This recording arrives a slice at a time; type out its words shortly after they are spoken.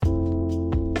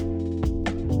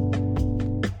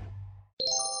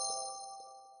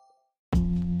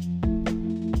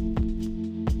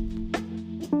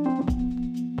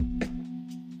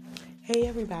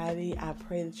everybody. I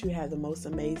pray that you have the most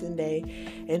amazing day.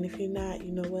 And if you're not,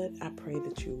 you know what? I pray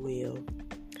that you will.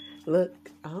 Look,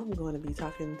 I'm going to be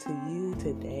talking to you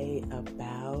today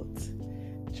about,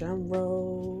 drum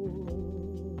roll,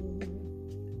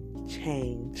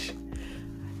 change.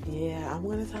 Yeah, I'm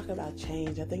going to talk about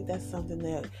change. I think that's something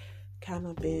that I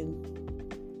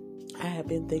have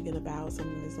been thinking about,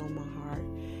 something that's on my heart.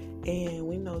 And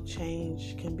we know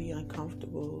change can be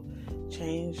uncomfortable.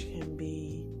 Change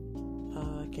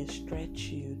can stretch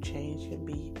you. Change can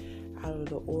be out of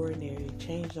the ordinary.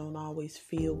 Change don't always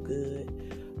feel good.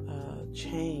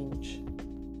 Change,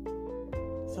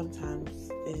 sometimes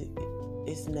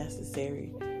it's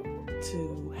necessary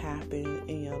to happen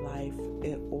in your life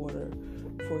in order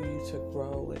for you to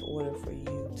grow, in order for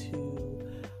you to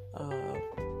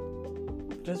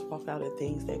just walk out the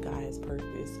things that God has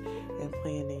purposed and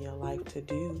planned in your life to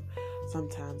do.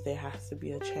 Sometimes there has to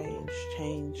be a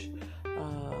change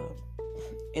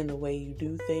in the way you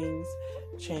do things,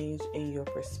 change in your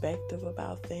perspective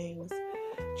about things,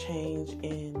 change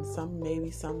in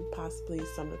possibly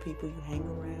some of the people you hang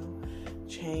around,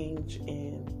 change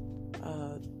in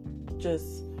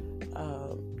just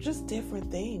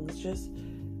different things, just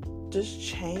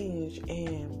change.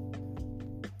 And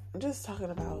I'm just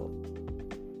talking about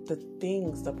the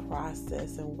things, the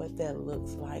process, and what that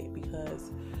looks like,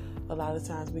 because a lot of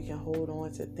times we can hold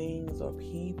on to things or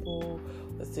people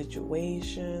or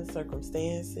situations,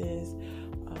 circumstances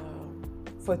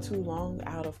for too long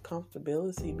out of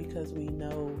comfortability, because we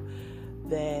know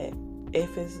that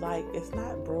if it's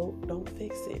not broke, don't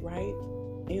fix it, right?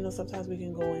 Sometimes we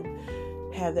can go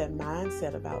and have that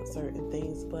mindset about certain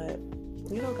things, but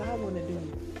God wants to do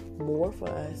more for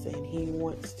us, and He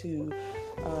wants to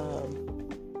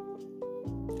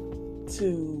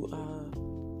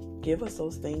give us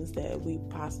those things that we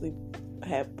possibly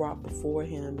have brought before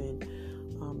Him and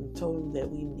told Him that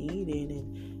we needed.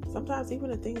 And sometimes even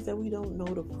the things that we don't know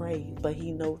to pray, but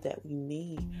He knows that we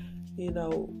need,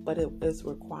 but it is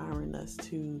requiring us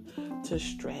to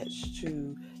stretch,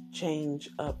 to change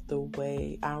up the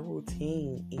way, our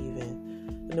routine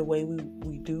even, and the way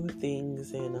we do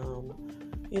things, and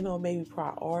maybe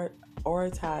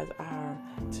prioritize our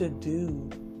to-do,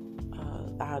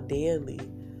 our daily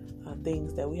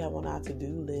things that we have on our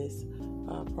to-do list,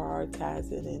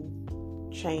 prioritize it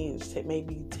and change,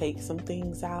 maybe take some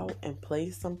things out and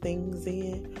place some things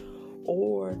in,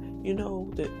 or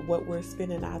what we're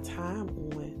spending our time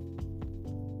on,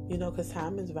 because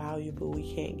time is valuable,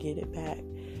 we can't get it back,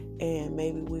 and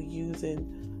maybe we're using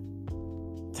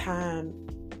time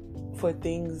for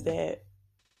things that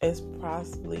is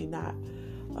possibly not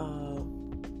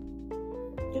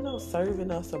serving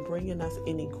us or bringing us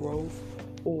any growth,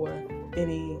 or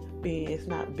it's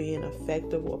not being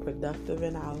effective or productive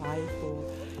in our life, or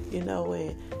and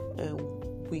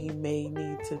we may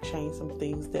need to change some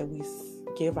things that we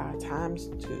give our time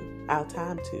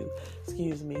to.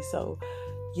 So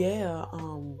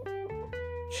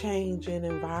change in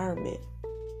environment.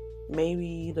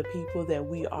 Maybe the people that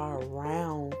we are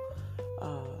around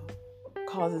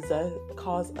cause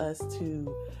us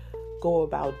to go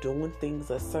about doing things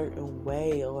a certain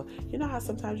way, or how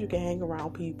sometimes you can hang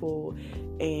around people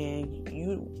and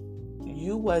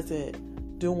you wasn't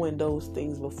doing those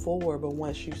things before, but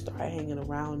once you start hanging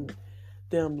around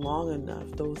them long enough,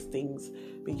 those things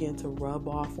begin to rub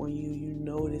off on you. You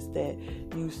notice that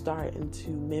you starting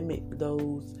to mimic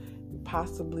those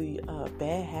possibly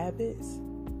bad habits,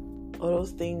 or those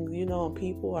things, and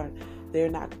people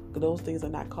those things are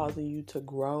not causing you to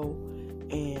grow,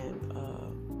 and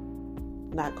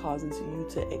not causing you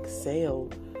to excel.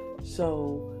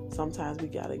 So sometimes we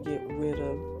gotta get rid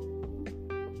of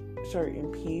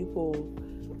certain people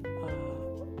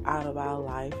out of our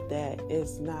life that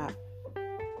is not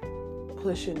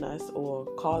pushing us or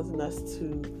causing us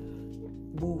to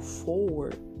move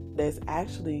forward, that's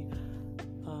actually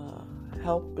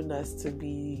helping us to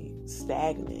be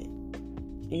stagnant,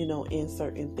 in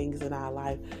certain things in our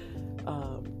life.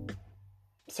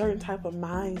 Certain type of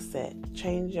mindset,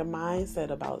 change your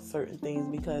mindset about certain things,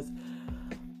 because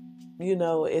I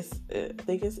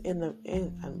think it's in the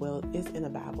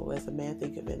Bible. As a man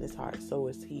thinketh in his heart, so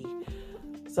is he.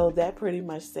 So that pretty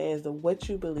much says that what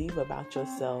you believe about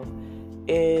yourself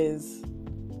is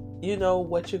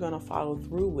what you're gonna follow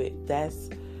through with. That's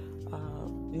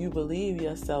you believe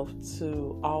yourself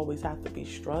to always have to be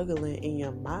struggling in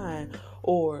your mind,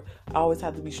 or always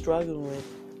have to be struggling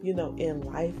in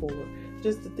life, or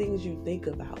just the things you think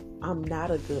about. I'm not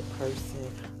a good person.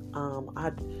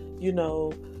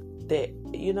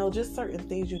 Just certain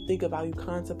things you think about, you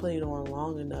contemplate on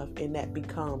long enough, and that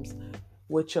becomes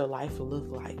what your life will look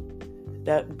like.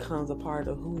 that becomes a part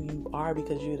of who you are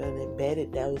because you done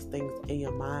embedded those things in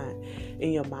your mind,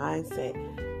 in your mindset.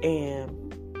 And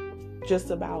just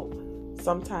about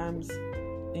sometimes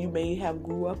you may have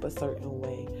grew up a certain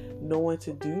way, knowing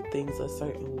to do things a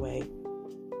certain way.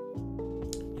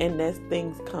 And as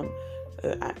things come,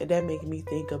 that make me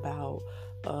think about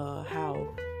how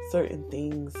certain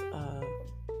things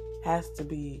has to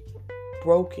be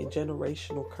broken,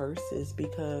 generational curses,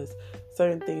 because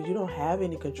certain things you don't have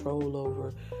any control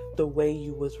over, the way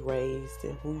you was raised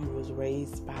and who you was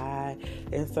raised by,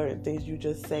 and certain things you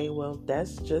just say, well,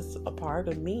 that's just a part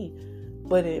of me,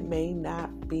 but it may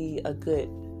not be a good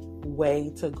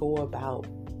way to go about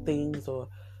things, or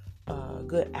a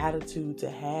good attitude to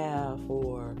have,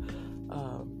 or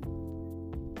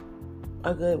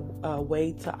a good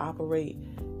way to operate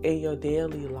in your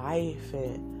daily life.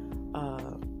 And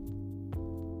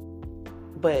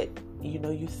but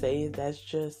you say that's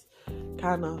just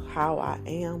kind of how I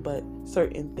am, but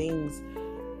certain things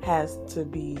has to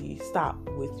be stopped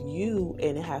with you,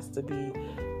 and it has to be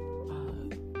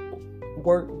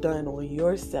work done on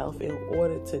yourself in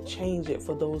order to change it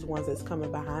for those ones that's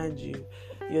coming behind you,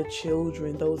 your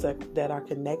children, those that are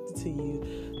connected to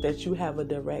you, that you have a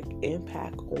direct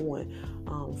impact on.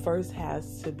 First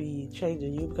has to be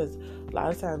changing you, because a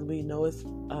lot of times we know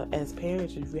as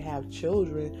parents, if we have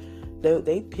children,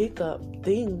 they pick up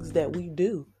things that we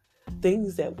do,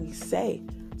 things that we say.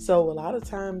 So a lot of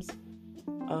times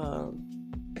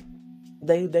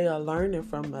they are learning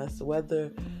from us,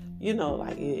 whether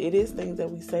like it is things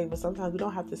that we say, but sometimes we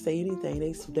don't have to say anything.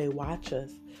 They watch us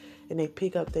and they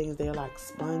pick up things. They're like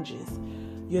sponges,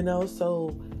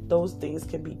 so those things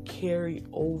can be carried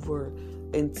over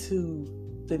into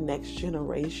the next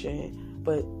generation.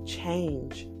 But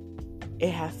change, it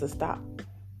has to stop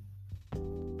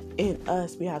in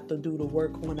us. We have to do the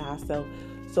work on ourselves,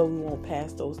 so we won't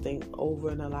pass those things over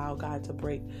and allow God to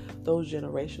break those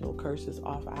generational curses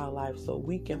off our life, so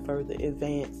we can further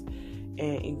advance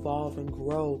and evolve and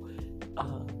grow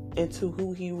into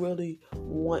who He really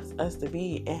wants us to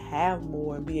be, and have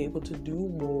more, and be able to do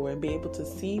more, and be able to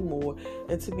see more,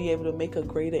 and to be able to make a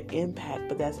greater impact.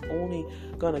 But that's only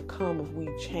going to come if we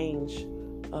change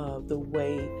the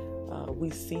way we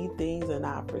see things, and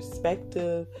our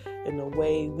perspective, and the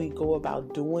way we go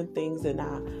about doing things in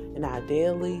our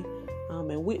daily.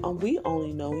 And we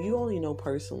only know, you only know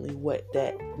personally what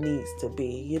that needs to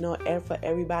be. And for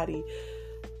everybody,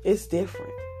 it's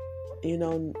different.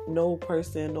 No one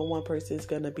person is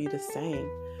going to be the same.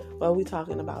 But we're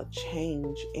talking about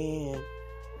change and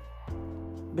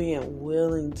being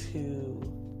willing to,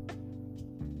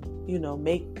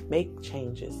 make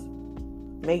changes.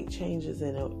 Make changes,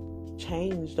 and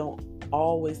change don't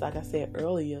always, like I said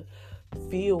earlier,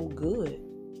 feel good,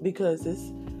 because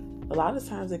a lot of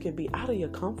times it can be out of your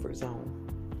comfort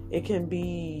zone. It can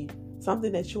be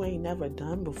something that you ain't never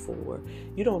done before.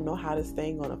 You don't know how this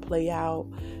thing gonna play out.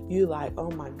 You like, oh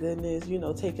my goodness,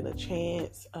 taking a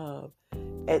chance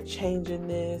at changing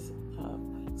this.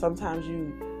 Sometimes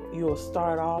you'll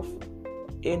start off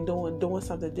in doing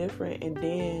something different, and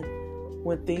then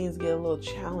when things get a little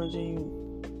challenging,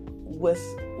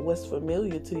 what's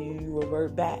familiar to you, you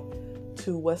revert back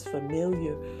to what's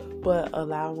familiar. But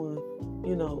allowing,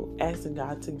 asking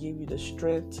God to give you the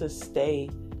strength to stay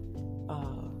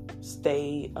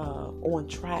on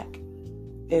track,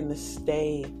 and to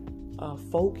stay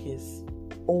focused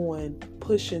on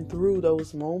pushing through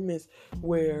those moments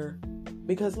where,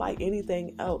 because like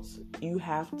anything else, you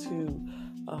have to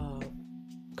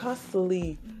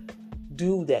constantly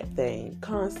do that thing,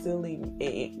 constantly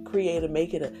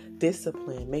make it a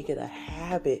discipline, make it a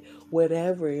habit,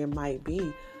 whatever it might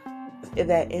be,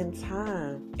 that in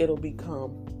time it'll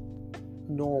become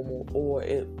normal, or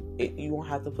you won't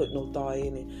have to put no thought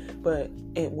in it. But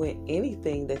with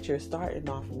anything that you're starting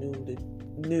off new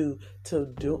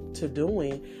to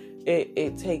doing,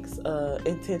 it takes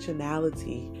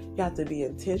intentionality. You have to be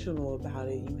intentional about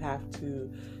it. You have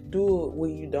to do it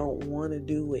when you don't want to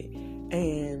do it,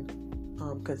 and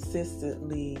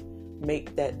consistently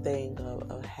make that thing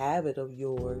a habit of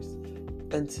yours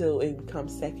until it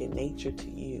becomes second nature to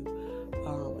you.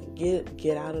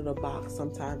 Get out of the box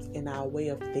sometimes in our way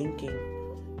of thinking,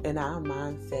 in our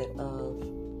mindset of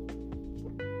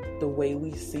the way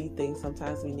we see things.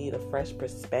 Sometimes we need a fresh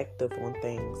perspective on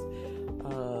things.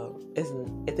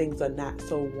 Things are not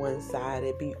so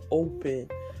one-sided. Be open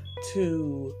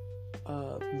to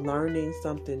learning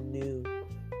something new,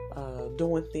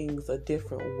 doing things a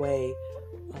different way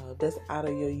that's out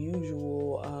of your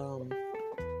usual,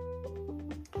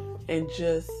 and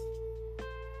just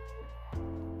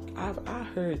I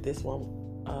heard this one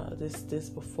this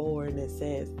before, and it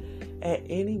says, at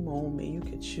any moment you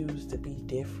could choose to be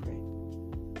different.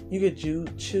 You could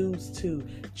choose to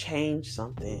change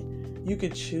something. You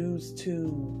could choose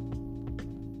to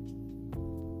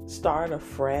start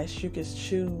afresh. You could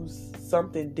choose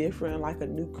something different, like a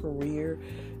new career.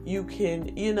 You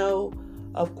can,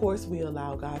 of course, we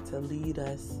allow God to lead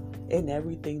us in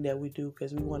everything that we do,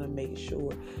 because we want to make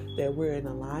sure that we're in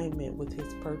alignment with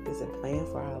His purpose and plan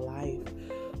for our life.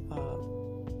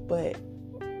 But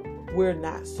we're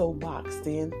not so boxed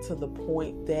in to the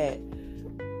point that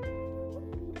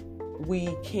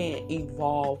we can't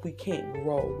evolve, we can't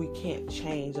grow, we can't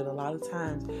change. And a lot of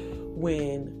times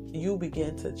when you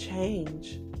begin to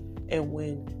change, and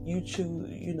when you choose,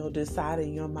 decide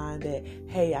in your mind that,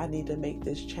 hey, I need to make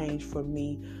this change for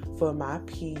me, for my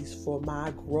peace, for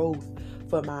my growth,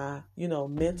 for my,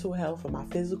 mental health, for my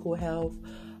physical health,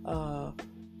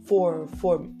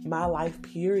 for my life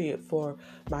period, for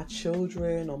my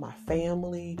children or my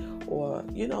family, or,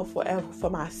 forever, for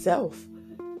myself.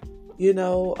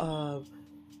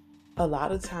 A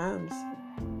lot of times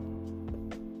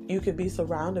you could be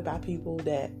surrounded by people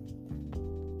that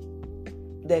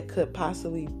could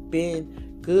possibly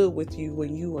been good with you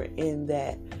when you were in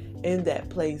that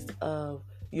place of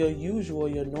your usual,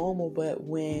 your normal. But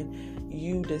when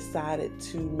you decided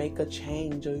to make a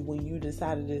change, or when you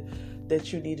decided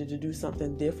that you needed to do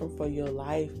something different for your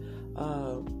life,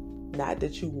 not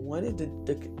that you wanted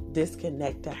the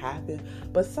disconnect to happen,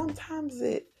 but sometimes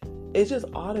it just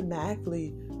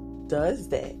automatically does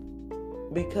that,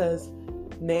 because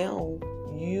now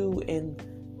you and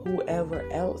whoever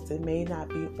else, it may not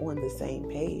be on the same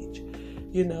page,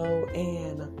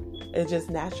 and it just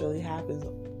naturally happens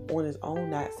on its own.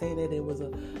 Not saying that it was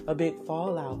a big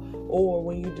fallout, or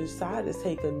when you decide to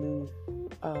take a new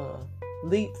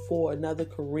leap for another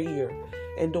career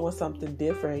and doing something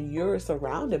different, you're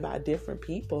surrounded by different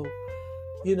people,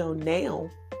 now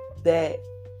that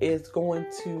is going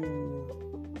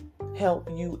to help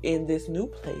you in this new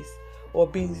place, or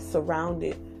be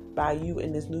surrounded by you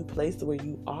in this new place where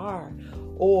you are.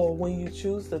 Or when you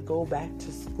choose to go back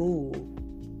to school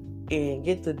and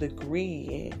get the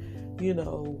degree and,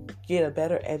 get a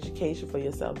better education for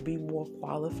yourself, be more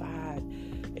qualified,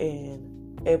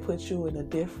 and it puts you in a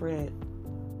different,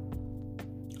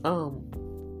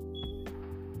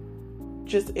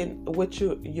 just in what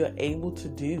you're able to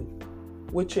do,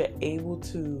 what you're able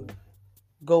to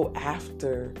go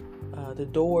after.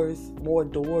 More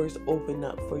doors open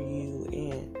up for you,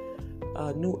 and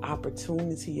a new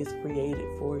opportunity is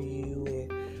created for you,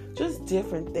 and just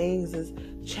different things is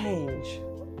change,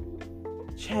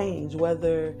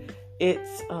 whether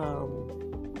it's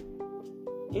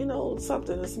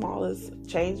something as small as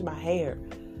change my hair.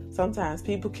 Sometimes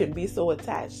people can be so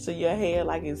attached to your hair,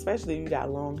 like especially if you got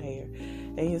long hair,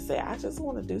 and you say, I just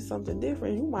want to do something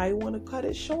different. You might want to cut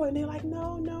it short, and they're like, no.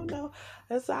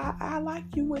 I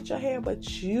like you with your hair,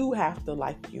 but you have to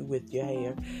like you with your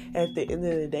hair. At the end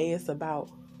of the day, it's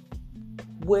about,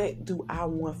 what do I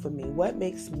want for me? What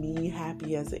makes me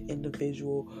happy as an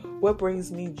individual? What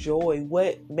brings me joy?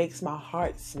 What makes my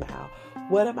heart smile?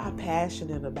 What am I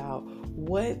passionate about?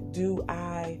 What do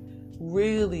I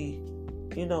really,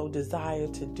 desire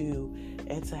to do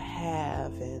and to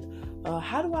have? And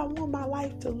how do I want my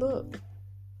life to look?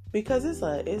 Because it's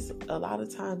a lot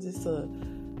of times it's a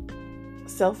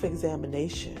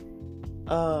self-examination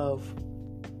of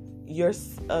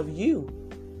you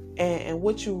and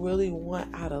what you really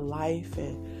want out of life,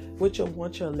 and what you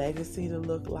want your legacy to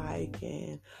look like,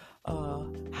 and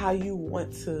how you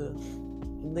want to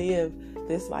live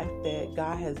this life that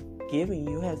God has given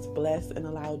you, has blessed and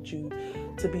allowed you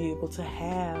to be able to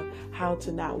have, how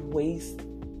to not waste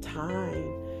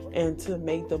time, and to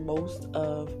make the most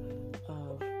of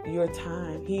your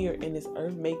time here in this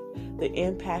earth, make the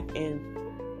impact in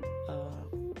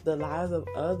the lives of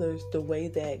others the way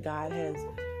that God has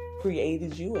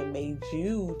created you and made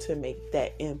you to make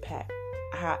that impact,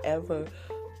 however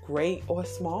great or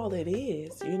small it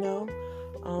is,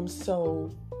 so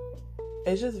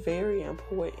it's just very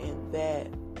important that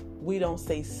we don't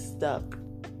stay stuck.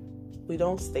 We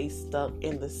don't stay stuck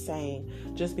in the same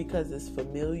just because it's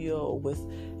familiar, or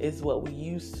is what we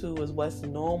used to, is what's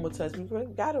normal to us. We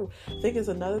gotta think it's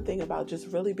another thing about just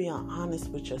really being honest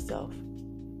with yourself.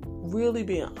 Really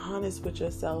being honest with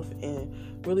yourself,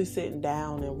 and really sitting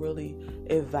down and really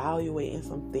evaluating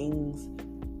some things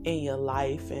in your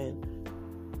life, and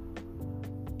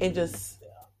just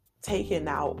taking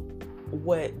out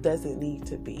what doesn't need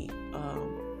to be,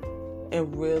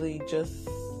 and really just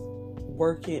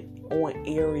working on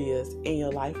areas in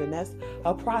your life. And that's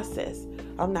a process.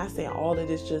 I'm not saying all of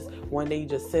this just one day you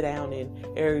just sit down and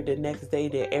the next day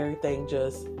that everything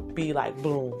just be like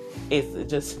boom. It's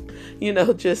just,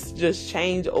 just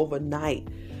change overnight.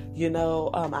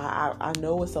 I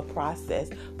know it's a process,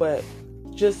 but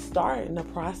just starting the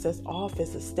process off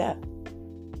is a step.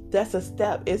 That's a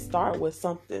step. It starts with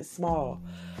something small.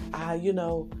 I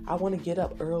want to get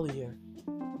up earlier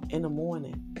in the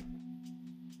morning.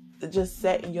 Just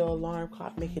setting your alarm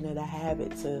clock, making it a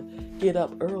habit to get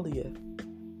up earlier.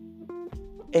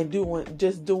 And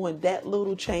doing that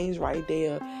little change right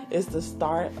there is the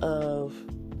start of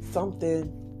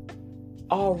something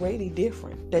already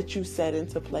different that you set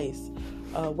into place.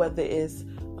 Whether it's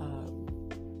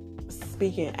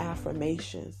speaking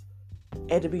affirmations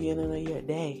at the beginning of your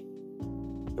day,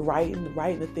 writing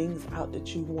the things out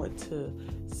that you want to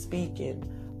speak and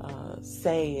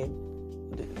say,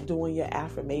 and doing your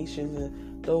affirmations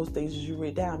and those things you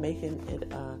read down, making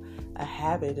it a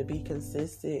habit to be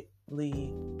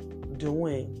consistently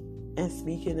doing and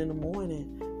speaking in the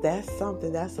morning. That's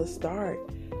a start.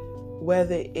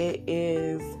 Whether it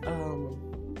is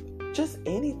just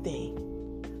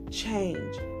anything,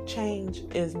 change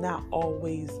is not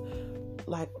always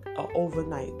like an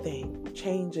overnight thing.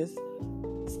 Change is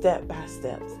step by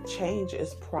step. Change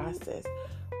is process.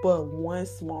 But one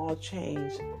small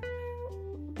change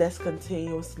that's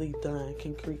continuously done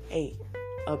can create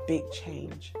a big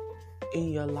change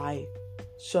in your life.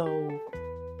 So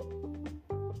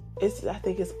I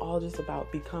think it's all just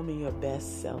about becoming your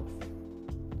best self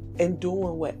and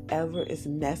doing whatever is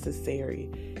necessary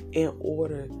in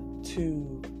order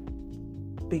to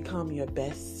become your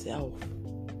best self.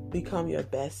 Become your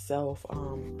best self.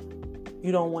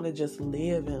 You don't want to just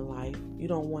live in life. You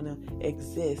don't want to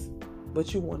exist,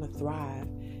 but you want to thrive.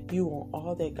 You want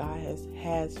all that God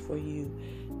has for you.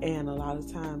 And a lot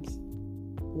of times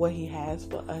what He has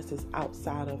for us is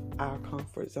outside of our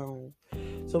comfort zone.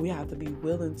 So we have to be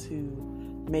willing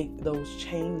to make those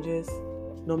changes,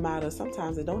 no matter,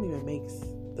 sometimes it don't even make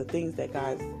the things that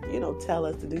God, tell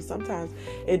us to do. Sometimes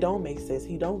it don't make sense.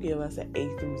 He don't give us an A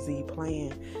through Z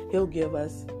plan. He'll give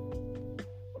us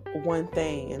one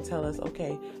thing and tell us,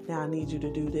 okay, now I need you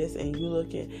to do this. And you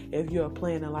looking, if you're a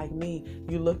planner like me,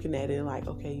 you looking at it like,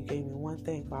 okay, you gave me one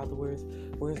thing, Father, where's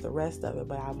the rest of it?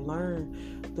 But I've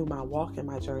learned through my walk and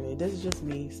my journey, this is just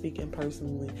me speaking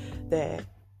personally, that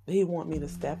He want me to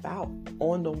step out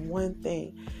on the one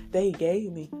thing that He gave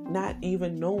me, not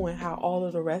even knowing how all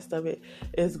of the rest of it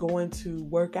is going to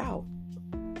work out.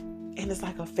 And it's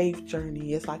like a faith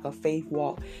journey. It's like a faith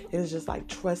walk. And it's just like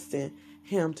trusting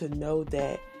Him to know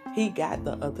that He got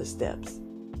the other steps.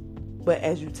 But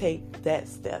as you take that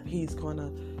step, He's going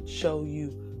to show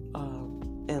you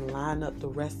and line up the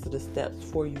rest of the steps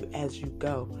for you as you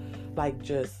go. Like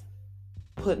just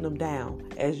putting them down.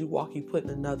 As you walk, He putting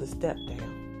another step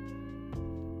down.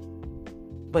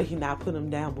 But He not putting them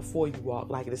down before you walk.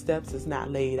 Like the steps is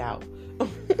not laid out.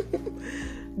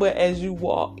 But as you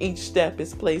walk, each step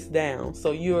is placed down.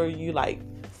 So you like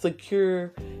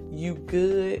secure, you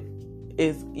good.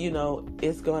 It's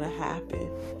going to happen.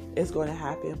 It's going to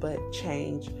happen. But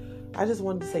change, I just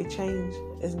wanted to say change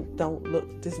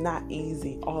it's not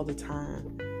easy all the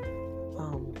time.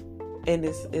 And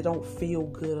it don't feel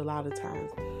good a lot of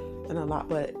times.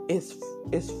 But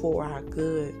it's for our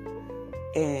good.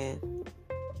 And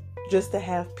just to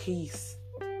have peace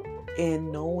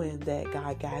in knowing that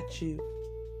God got you.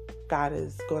 God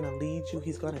is going to lead you.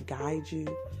 He's going to guide you.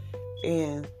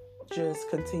 And just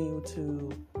continue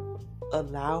to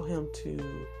allow Him to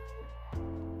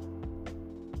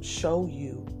show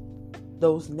you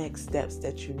those next steps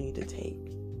that you need to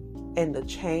take. And the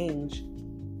change,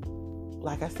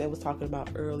 like I said, was talking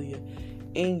about earlier,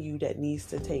 in you that needs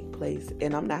to take place.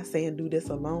 And I'm not saying do this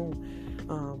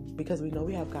alone, because we know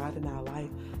we have God in our life.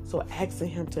 So asking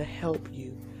Him to help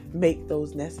you make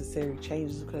those necessary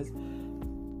changes, because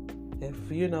if,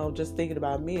 just thinking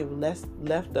about me, if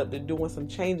left up to doing some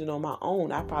changing on my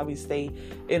own, I probably stay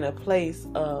in a place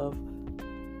of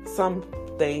some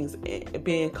things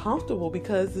being comfortable,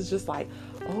 because it's just like,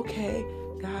 okay,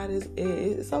 God,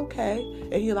 it's okay.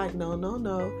 And You're like,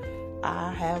 no,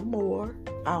 I have more.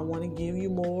 I want to give you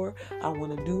more. I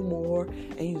want to do more.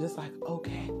 And you're just like,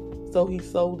 okay. So He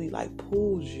slowly like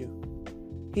pulls you.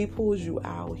 He pulls you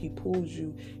out. He pulls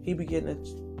you. He begin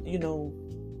to,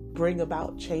 bring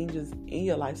about changes in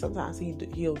your life. Sometimes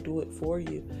He'll do it for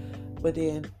you. But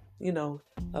then,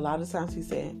 a lot of times He's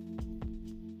saying,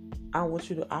 I want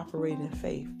you to operate in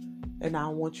faith. And I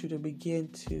want you to begin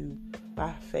to,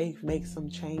 by faith, make some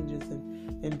changes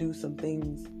and do some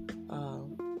things.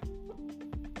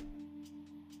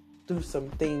 Do some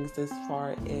things as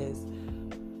far as,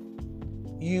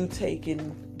 you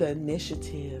taking the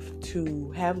initiative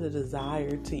to have the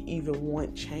desire to even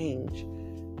want change.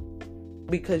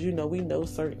 Because, we know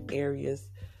certain areas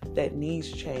that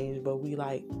needs change, but we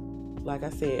like I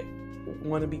said,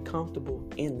 want to be comfortable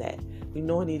in that. We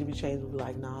know it need to be changed, but we're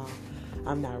like, nah,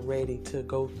 I'm not ready to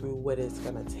go through what it's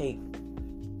going to take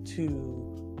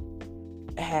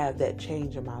to have that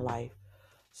change in my life.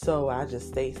 So I just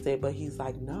stay, but he's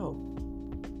like, no,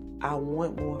 I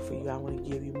want more for you. I want to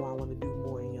give you more. I want to do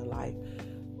more in your life.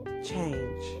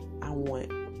 Change. I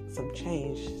want some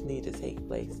change need to take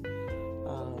place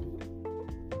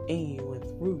in you and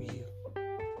through you.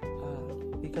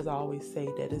 Because I always say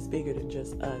that it's bigger than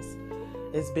just us.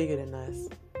 It's bigger than us.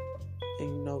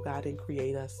 And God didn't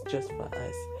create us just for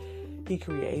us. He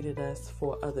created us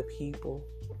for other people.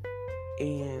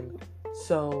 And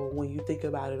so when you think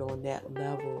about it on that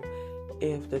level,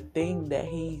 if the thing that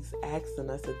he's asking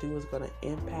us to do is going to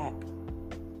impact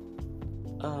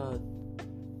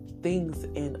things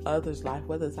in others' life,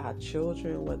 whether it's our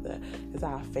children, whether it's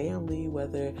our family,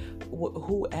 whether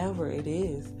whoever it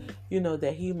is,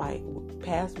 that he might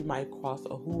pass, we might cross,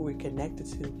 or who we're connected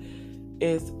to,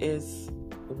 is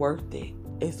worth it.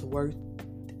 It's worth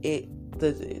it.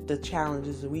 The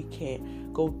challenges, we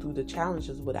can't go through the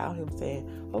challenges without him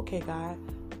saying, okay, God,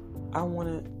 I want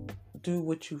to do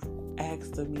what you've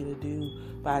asked of me to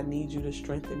do, but I need you to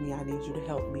strengthen me. I need you to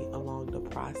help me along the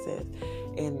process.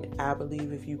 And I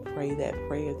believe if you pray that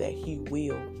prayer, that he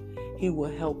will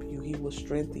help you. He will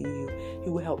strengthen you.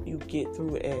 He will help you get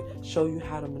through it and show you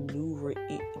how to maneuver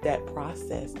that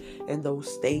process and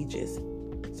those stages.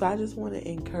 So I just want to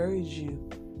encourage you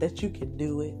that you can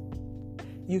do it.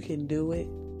 You can do it.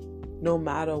 No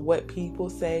matter what people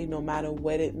say, no matter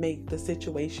what the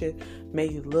situation may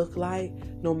look like,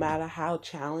 no matter how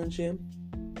challenging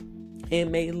it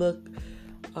may look,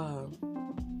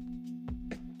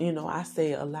 I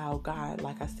say allow God,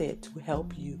 like I said, to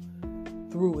help you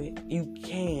through it. You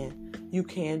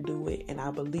can do it. And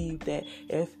I believe that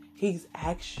if he's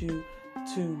asked you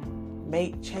to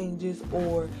make changes,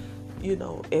 or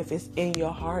if it's in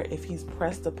your heart, if he's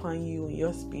pressed upon you in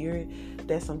your spirit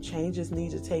that some changes need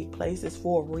to take place, it's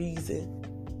for a reason.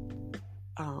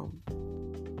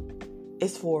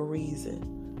 It's for a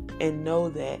reason. And know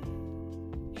that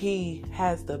he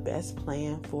has the best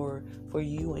plan for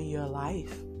you in your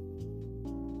life.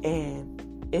 And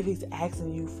if he's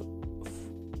asking you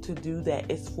to do that,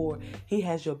 it's for, he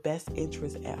has your best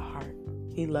interest at heart.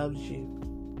 He loves you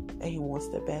and he wants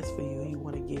the best for you. He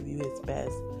wants to give you his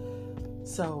best.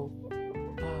 So,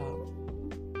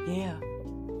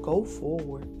 go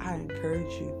forward. I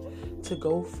encourage you to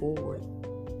go forward,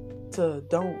 to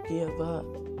don't give up,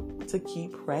 to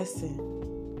keep pressing.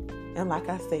 And like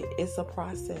I say, it's a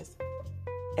process.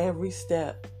 Every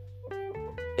step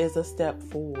is a step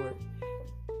forward.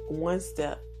 One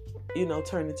step,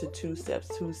 turn into 2 steps.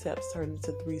 2 steps turn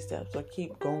into 3 steps. So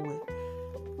keep going.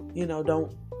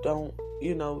 Don't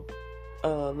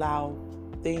allow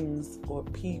things or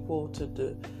people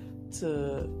to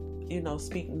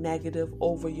speak negative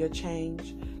over your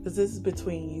change, because this is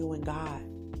between you and God.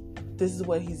 This is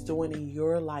what he's doing in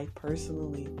your life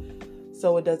personally.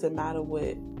 So it doesn't matter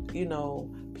what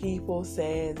people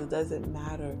says. It doesn't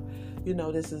matter.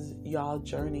 This is y'all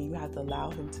journey. You have to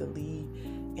allow him to lead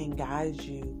and guide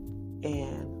you.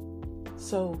 And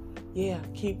so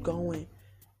keep going.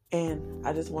 And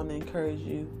I just want to encourage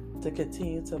you to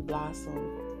continue to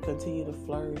blossom, continue to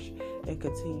flourish, and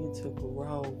continue to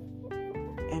grow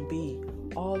and be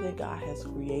all that God has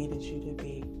created you to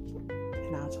be.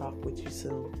 And I'll talk with you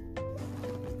soon.